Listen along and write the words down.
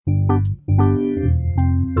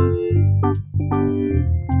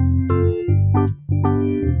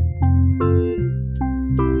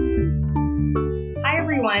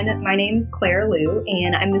My name's Claire Liu,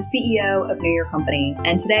 and I'm the CEO of Know Your Company.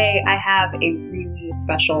 And today I have a really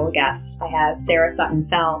special guest. I have Sara Sutton,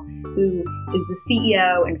 who is the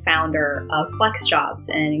CEO and founder of FlexJobs,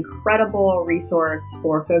 an incredible resource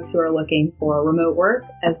for folks who are looking for remote work,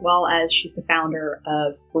 as well as she's the founder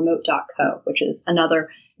of Remote.co, which is another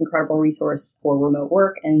incredible resource for remote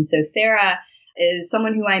work. And so Sara is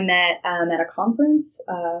someone who I met at a conference,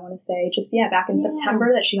 I want to say back in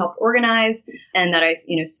September, that she helped organize and that I,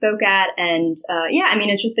 spoke at. And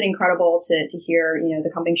it's just been incredible to hear, the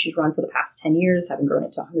company she's run for the past 10 years, having grown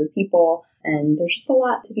it to 100 people. And there's just a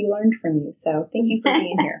lot to be learned from you. So thank you for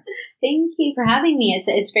being here. Thank you for having me.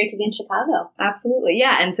 It's great to be in Chicago. Absolutely.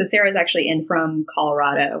 Yeah. And so Sarah's actually in from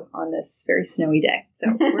Colorado on this very snowy day. So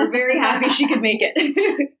we're very happy she could make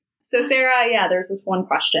it. So Sara, there's this one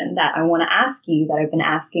question that I want to ask you that I've been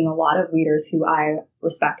asking a lot of leaders who I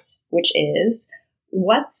respect, which is,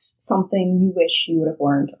 what's something you wish you would have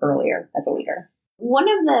learned earlier as a leader? One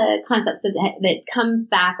of the concepts that comes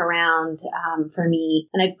back around for me,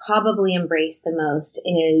 and I've probably embraced the most,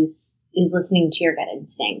 is listening to your gut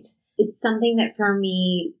instinct. It's something that for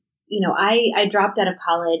me, I dropped out of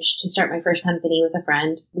college to start my first company with a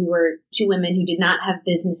friend. We were two women who did not have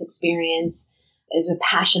business experience. It was a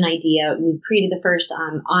passion idea. We created the first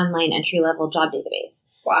online entry-level job database.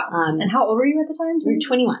 Wow. And how old were you at the time? We were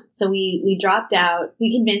 21. So we dropped out.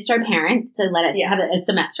 We convinced our parents to let us have a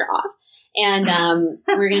semester off. And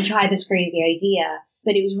we were going to try this crazy idea.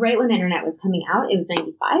 But it was right when the internet was coming out. It was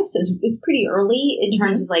 95. So it was pretty early in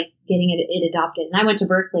terms of getting it adopted. And I went to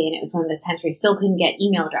Berkeley, and it was one of those times where you still couldn't get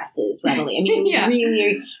email addresses readily. I mean, it was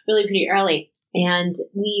really, really pretty early. And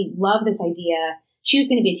we loved this idea. She was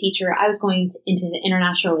going to be a teacher. I was going into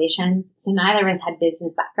international relations. So neither of us had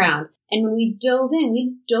business background. And when we dove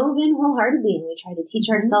in wholeheartedly, and we tried to teach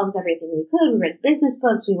ourselves everything we could. We read business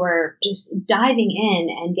books. We were just diving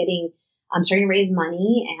in and starting to raise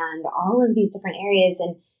money and all of these different areas.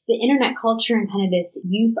 And the internet culture and kind of this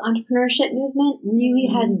youth entrepreneurship movement really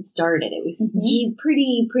hadn't started. It was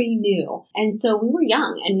pretty new. And so we were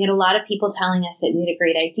young, and we had a lot of people telling us that we had a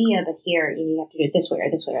great idea, but here, you have to do it this way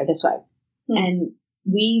or this way or this way. And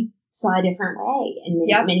we saw a different way in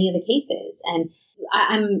many of the cases. And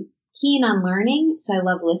I'm keen on learning, so I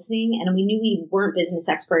love listening. And we knew we weren't business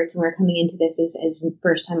experts, and we were coming into this as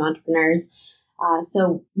first-time entrepreneurs.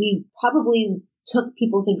 So we probably took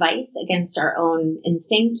people's advice against our own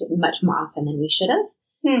instinct much more often than we should have.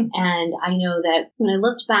 And I know that when I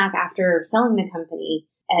looked back after selling the company,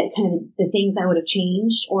 at kind of the things I would have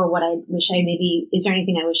changed, or what I wish is there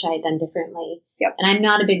anything I wish I had done differently? Yep. And I'm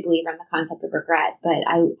not a big believer in the concept of regret, but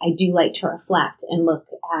I do like to reflect and look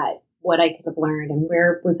at what I could have learned and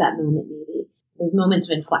where was that moment maybe. Those moments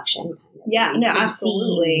of inflection.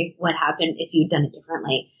 Absolutely. What happened if you'd done it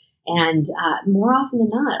differently. And more often than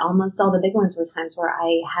not, almost all the big ones were times where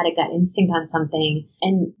I had a gut instinct on something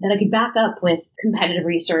and that I could back up with competitive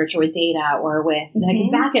research or with data or with that I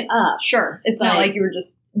could back it up. Sure. It's not like you were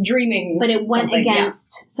just dreaming. But it went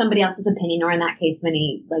against somebody else's opinion, or in that case,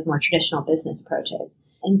 many more traditional business approaches.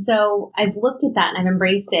 And so I've looked at that and I've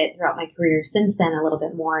embraced it throughout my career since then a little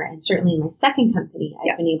bit more. And certainly in my second company,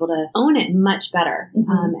 I've been able to own it much better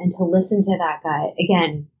and to listen to that gut.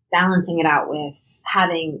 Again, balancing it out with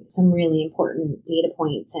having some really important data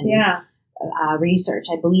points and research.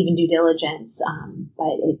 I believe in due diligence,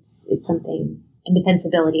 but it's something, and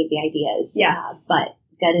defensibility of the ideas. Yes. But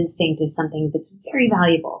gut instinct is something that's very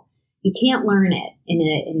valuable. You can't learn it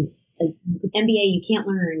in MBA. You can't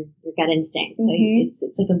learn your gut instinct. So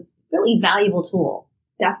it's like a really valuable tool.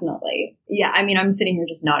 Definitely. Yeah. I mean, I'm sitting here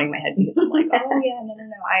just nodding my head because I'm like, no.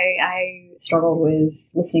 I struggled with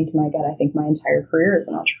listening to my gut, I think, my entire career as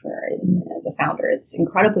an entrepreneur and as a founder. It's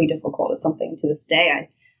incredibly difficult. It's something to this day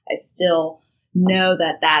I still know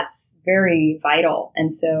that that's very vital.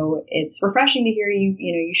 And so it's refreshing to hear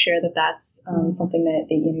you share that that's something that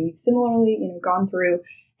you've similarly, gone through.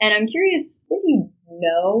 And I'm curious, what do you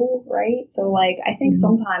know, right? So I think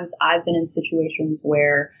sometimes I've been in situations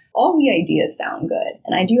where all the ideas sound good,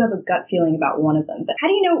 and I do have a gut feeling about one of them. But how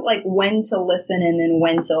do you know, when to listen and then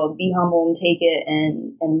when to be humble and take it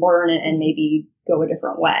and learn it and maybe go a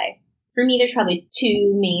different way? For me, there's probably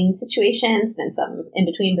two main situations, then some in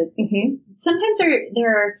between. But sometimes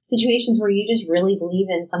there are situations where you just really believe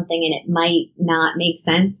in something and it might not make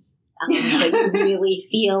sense but you really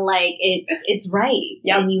feel like it's right.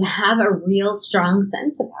 Yep. And you have a real strong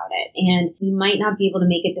sense about it. And you might not be able to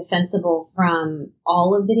make it defensible from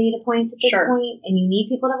all of the data points at this point, and you need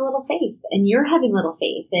people to have a little faith. And you're having little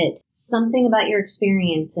faith that something about your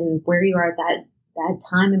experience and where you are at that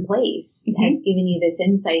time and place has given you this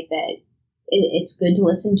insight that it's good to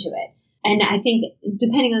listen to it. And I think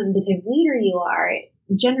depending on the type of leader you are,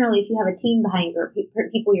 generally, if you have a team behind you or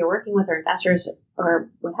people you're working with or investors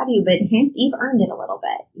or what have you, but you've earned it a little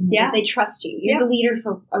bit. Yeah. They trust you. You're the leader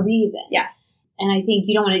for a reason. Yes. And I think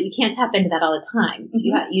you can't tap into that all the time.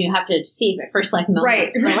 You have to see it for select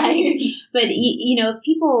moments. Right. But if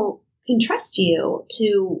people can trust you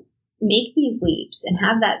to make these leaps and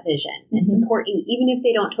have that vision and support you, even if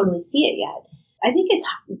they don't totally see it yet, I think it's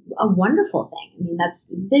a wonderful thing. I mean,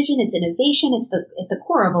 that's vision, it's innovation, it's at the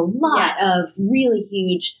core of a lot of really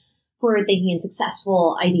huge forward-thinking and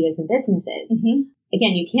successful ideas and businesses.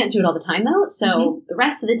 Again, you can't do it all the time, though. So the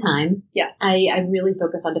rest of the time, I really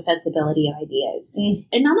focus on defensibility of ideas.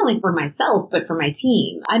 And not only for myself, but for my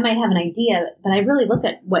team. I might have an idea, but I really look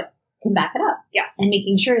at what can back it up. Yes. And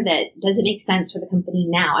making sure that, does it make sense for the company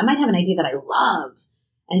now? I might have an idea that I love,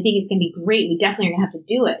 and I think it's going to be great. We definitely are going to have to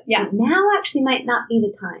do it. Yeah. But now actually might not be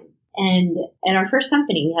the time. And at our first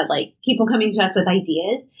company, we had people coming to us with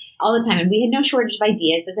ideas all the time. And we had no shortage of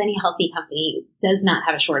ideas, as any healthy company does not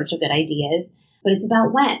have a shortage of good ideas. But it's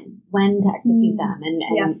about when to execute them.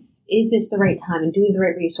 And is this the right time? And do we have the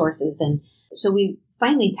right resources? And so we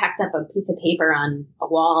finally tacked up a piece of paper on a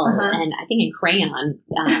wall and I think in crayon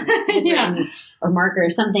or marker or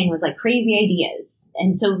something was crazy ideas.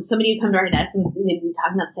 And so somebody would come to our desk and they'd be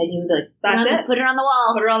talking about this idea and we'd be like, that's it. Put it on the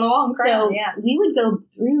wall. Put it on the wall. So we would go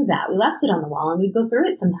through that. We left it on the wall and we'd go through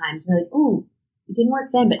it sometimes and be like, oh, it didn't work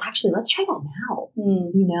then, but actually let's try that now.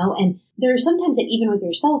 And there are sometimes that even with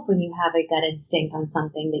yourself, when you have a gut instinct on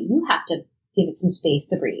something, that you have to give it some space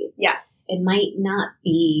to breathe. Yes. It might not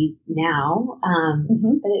be now,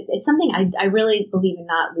 but it's something I really believe in,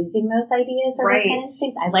 not losing those ideas or those kind of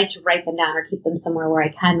instincts. I like to write them down or keep them somewhere where I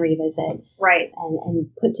can revisit. Right. And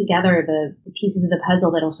put together the pieces of the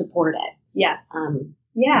puzzle that'll support it. Yes.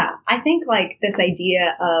 I think this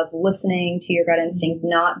idea of listening to your gut instinct,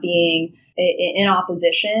 not being in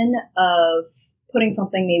opposition of putting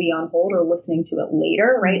something maybe on hold or listening to it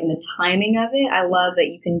later, right? And the timing of it. I love that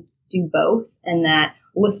you can do both, and that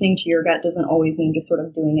listening to your gut doesn't always mean just sort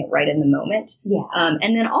of doing it right in the moment. Yeah.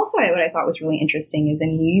 And then also what I thought was really interesting is,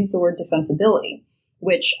 you use the word defensibility,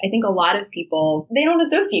 which I think a lot of people, they don't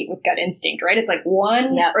associate with gut instinct, right? It's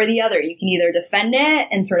one or the other. You can either defend it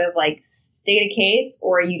and sort of state a case,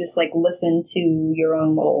 or you just listen to your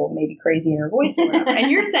own little maybe crazy inner voice or whatever. And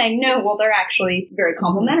you're saying, no, well, they're actually very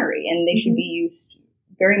complementary and they should be used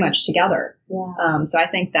very much together. Yeah. So I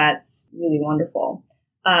think that's really wonderful.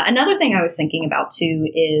 Another thing I was thinking about too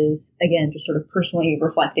is, again, just sort of personally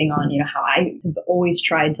reflecting on, how I have always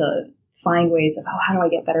tried to find ways of, how do I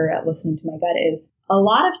get better at listening to my gut, is a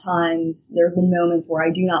lot of times there have been moments where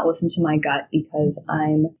I do not listen to my gut because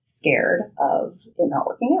I'm scared of it not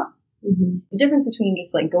working out. The difference between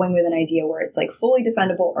just going with an idea where it's fully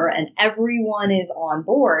defendable and everyone is on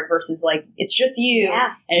board versus it's just you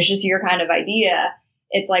and it's just your kind of idea.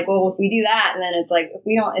 It's well, if we do that, and then it's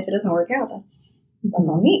if it doesn't work out, that's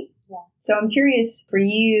on me. Yeah. So I'm curious for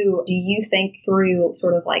you, do you think through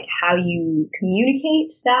sort of how you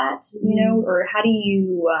communicate that, or how do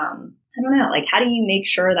you, I don't know, how do you make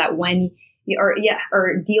sure that when you, or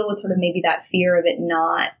deal with sort of maybe that fear of it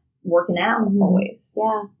not working out always?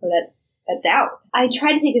 Yeah. Or that doubt. I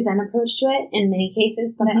try to take a Zen approach to it in many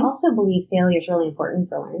cases, but I also believe failure is really important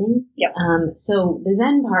for learning. Yep. So the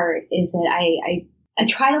Zen part is that I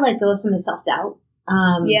try to let go of some of the self-doubt.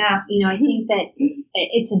 I think that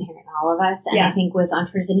it's inherent in all of us. And I think with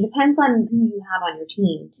entrepreneurs, and it depends on who you have on your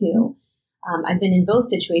team too. I've been in both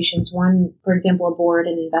situations. One, for example, a board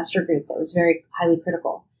and investor group that was very highly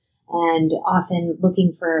critical and often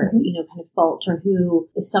looking for, kind of fault or who,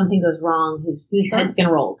 if something goes wrong, whose head's going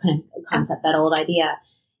to roll kind of concept, that old idea.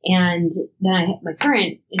 And then my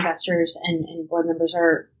current investors and board members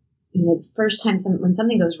are, the first time when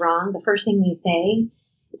something goes wrong, the first thing they say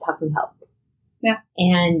is, how can we help? Yeah.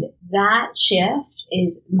 And that shift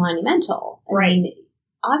is monumental. I mean,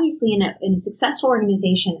 obviously in a successful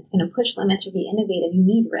organization that's going to push limits or be innovative, you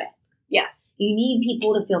need risk. Yes. You need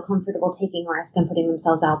people to feel comfortable taking risk and putting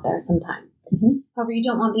themselves out there sometimes. However, you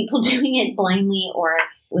don't want people doing it blindly or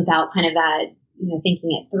without kind of that,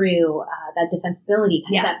 thinking it through, that defensibility,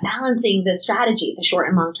 kind of that balancing the strategy, the short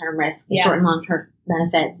and long-term risk, the short and long-term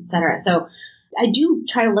benefits, et cetera. So I do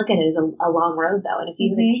try to look at it as a long road, though. And if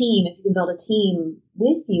you have a team, if you can build a team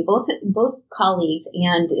with you, both colleagues,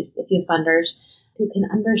 and if you have funders who can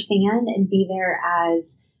understand and be there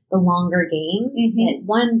as the longer game, that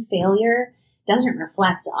one failure doesn't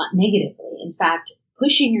reflect negatively. In fact,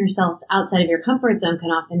 pushing yourself outside of your comfort zone can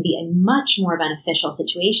often be a much more beneficial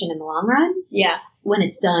situation in the long run. Yes. When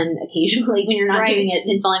it's done occasionally, when you're not doing it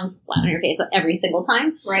and falling flat on your face every single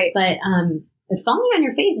time. Right. But falling on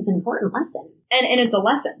your face is an important lesson. And it's a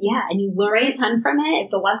lesson. Yeah. And you learn a ton from it.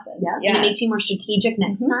 It's a lesson. Yeah. And it makes you more strategic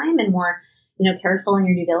next time and more, careful in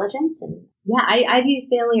your due diligence. And yeah, I view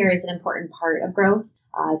failure as an important part of growth.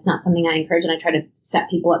 It's not something I encourage, and I try to set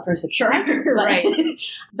people up for success. Sure. Right.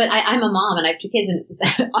 But I'm a mom, and I have 2 kids, and it's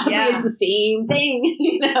obviously the same thing.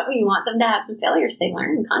 You want them to have some failures. They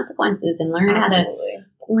learn consequences and learn how to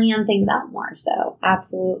plan things out more. So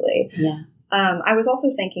absolutely. Yeah. I was also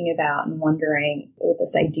thinking about and wondering with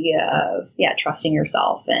this idea of, trusting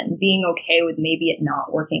yourself and being okay with maybe it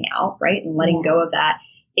not working out, right? And letting go of that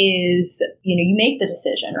is, you make the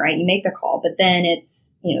decision, right? You make the call, but then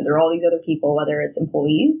it's, there are all these other people, whether it's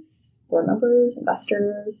employees, board members,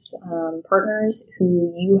 investors, partners,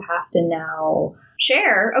 who you have to now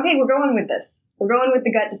share, okay, we're going with this. We're going with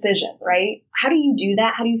the gut decision, right? How do you do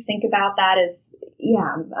that? How do you think about that?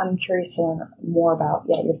 I'm curious to learn more about,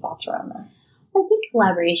 your thoughts around that. I think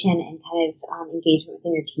collaboration and kind of engagement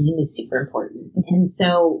within your team is super important. And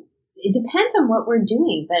so it depends on what we're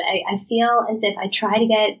doing, but I feel as if I try to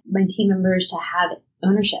get my team members to have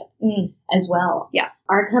ownership as well. Yeah.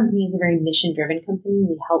 Our company is a very mission-driven company.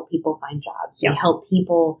 We help people find jobs. Yep. We help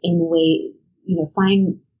people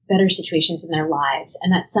find better situations in their lives.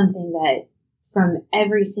 And that's something that from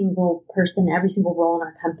every single person, every single role in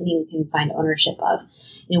our company, we can find ownership of.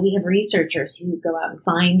 We have researchers who go out and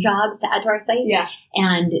find jobs to add to our site. Yeah.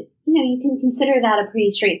 And, you can consider that a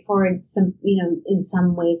pretty straightforward, in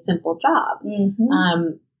some ways, simple job.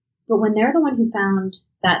 But when they're the one who found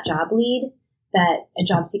that job lead, that a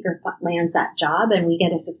job seeker lands that job, and we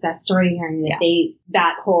get a success story hearing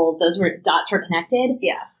that those dots were connected.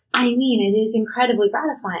 Yes. I mean, it is incredibly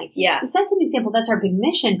gratifying. Yeah. So that's an example. That's our big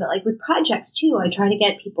mission. But like with projects too, I try to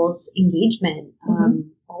get people's engagement.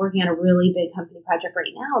 We're working on a really big company project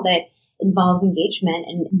right now that involves engagement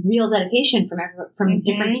and real dedication from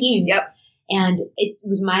different teams. Yep. And it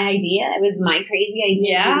was my idea. It was my crazy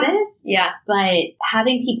idea to do this. Yeah. But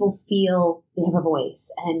having people feel they have a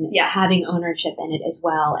voice and having ownership in it as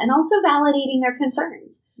well. And also validating their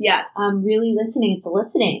concerns. Yes. Really listening and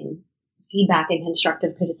soliciting feedback and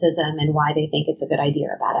constructive criticism and why they think it's a good idea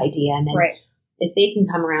or a bad idea. And then if they can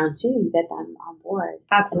come around too, you get them on board.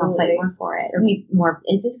 Absolutely. And they'll fight more for it or be more.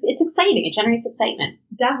 It's exciting. It generates excitement.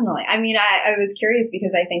 Definitely. I mean, I was curious because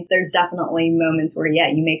I think there's definitely moments where,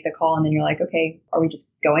 you make the call and then you're like, okay, are we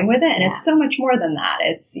just going with it? And it's so much more than that.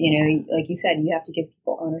 It's, like you said, you have to give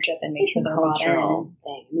people ownership and make sure they're cultural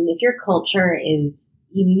thing. I mean, if your culture is,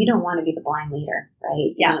 you don't want to be the blind leader,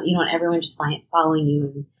 right? Yes. You don't want everyone just following you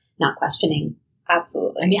and not questioning.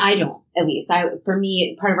 Absolutely. I mean, I don't, at least. For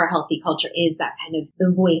me, part of our healthy culture is that kind of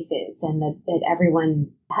the voices and that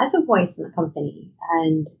everyone has a voice in the company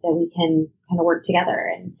and that we can kind of work together.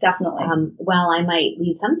 And definitely. While I might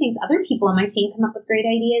lead some things, other people on my team come up with great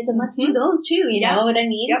ideas and let's do those too. You know what I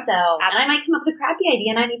mean? Yep. So, and I might come up with a crappy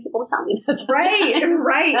idea and I need people to tell me this.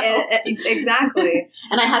 Right. Exactly.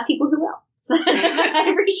 And I have people who will. I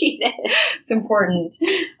appreciate it. It's important.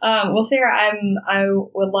 Well, Sarah, I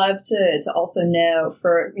would love to also know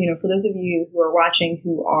for those of you who are watching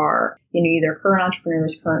who are, either current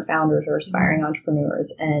entrepreneurs, current founders, or aspiring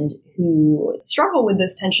entrepreneurs, and who struggle with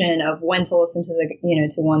this tension of when to listen to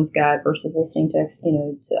to one's gut versus listening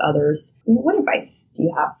to others. What advice do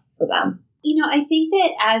you have for them? I think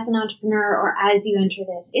that as an entrepreneur or as you enter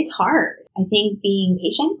this, it's hard. I think being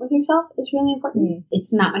patient with yourself is really important.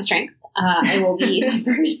 It's not my strength. I will be the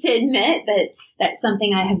first to admit that that's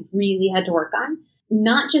something I have really had to work on,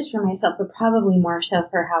 not just for myself, but probably more so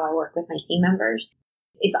for how I work with my team members.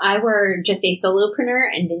 If I were just a solopreneur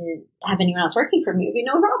and didn't have anyone else working for me, it would be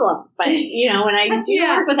no problem. But, when I do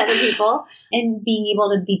work with other people and being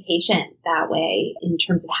able to be patient that way in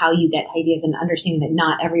terms of how you get ideas and understanding that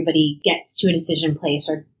not everybody gets to a decision place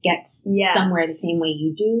or gets somewhere the same way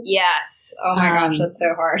you do. Yes. Oh my gosh, that's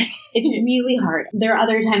so hard. It's really hard. There are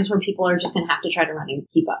other times where people are just going to have to try to run and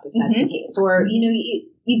keep up if that's the case. Or,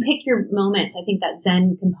 you pick your moments. I think that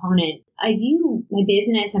Zen component. I view my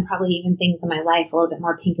business and probably even things in my life a little bit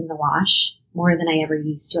more pink in the wash, more than I ever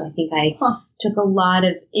used to. I think I took a lot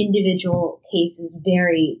of individual cases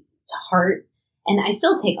very to heart. And I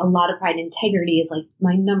still take a lot of pride. Integrity is like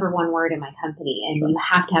my number one word in my company. And you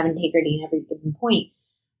have to have integrity in every given point.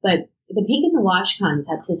 But the pink in the wash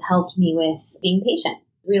concept has helped me with being patient,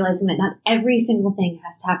 realizing that not every single thing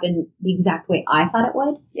has to happen the exact way I thought it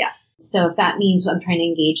would. Yeah. So if that means I'm trying to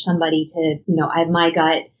engage somebody to, I have my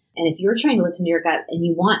gut, and if you're trying to listen to your gut and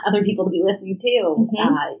you want other people to be listening too,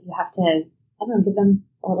 you have to, I don't know, give them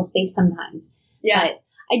a little space sometimes. Yeah. But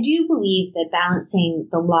I do believe that balancing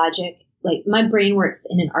the logic, like my brain works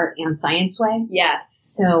in an art and science way.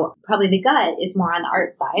 Yes. So probably the gut is more on the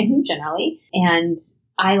art side generally. And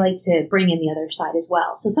I like to bring in the other side as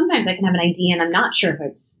well. So sometimes I can have an idea and I'm not sure if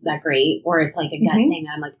it's that great, or it's like a gut thing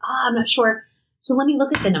that I'm like, I'm not sure. So let me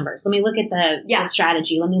look at the numbers. Let me look at the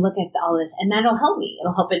strategy. Let me look at all this. And that'll help me.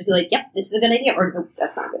 It'll help it be like, yep, this is a good idea. Or nope,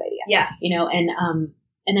 that's not a good idea. Yes.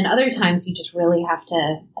 And then other times you just really have to,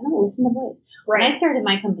 I don't know, listen to voice. Right. When I started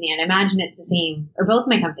my company, and I imagine it's the same, or both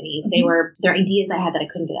my companies, they're ideas I had that I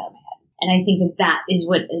couldn't get out of my head. And I think that is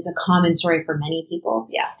what is a common story for many people.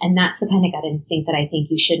 Yes. And that's the kind of gut instinct that I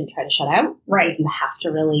think you shouldn't try to shut out. Right. You have to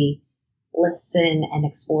really listen and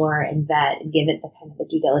explore and vet and give it the kind of the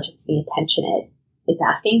due diligence, the attention it's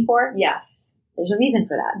asking for. Yes. There's a reason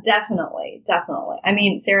for that. Definitely. I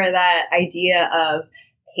mean, Sara, that idea of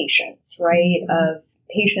patience, right? Of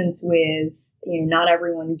patience with, not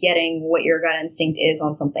everyone getting what your gut instinct is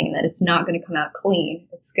on something, and that it's not going to come out clean.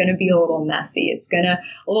 It's going to be a little messy. A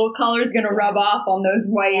little color's going to rub off on those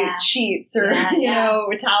white sheets or,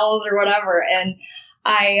 towels or whatever. And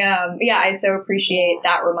I so appreciate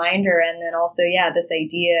that reminder. And then also, this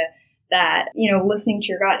idea that, listening to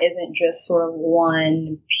your gut isn't just sort of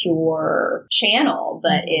one pure channel,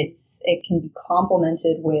 but it can be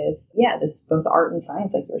complemented with, this both art and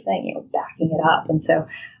science, like you were saying, backing it up. And so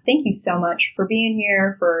thank you so much for being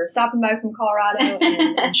here, for stopping by from Colorado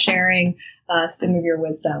and sharing some of your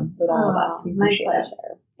wisdom with all of us. We appreciate my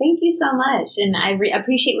pleasure. Thank you so much. And I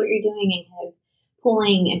appreciate what you're doing and kind of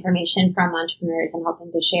pulling information from entrepreneurs and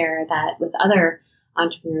helping to share that with other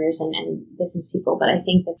entrepreneurs and business people. But I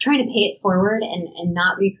think that trying to pay it forward and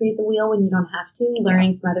not recreate the wheel when you don't have to,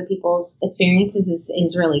 learning from other people's experiences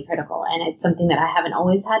is really critical. And it's something that I haven't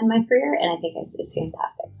always had in my career, and I think is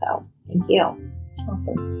fantastic. So thank you.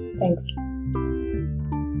 Awesome. Thanks.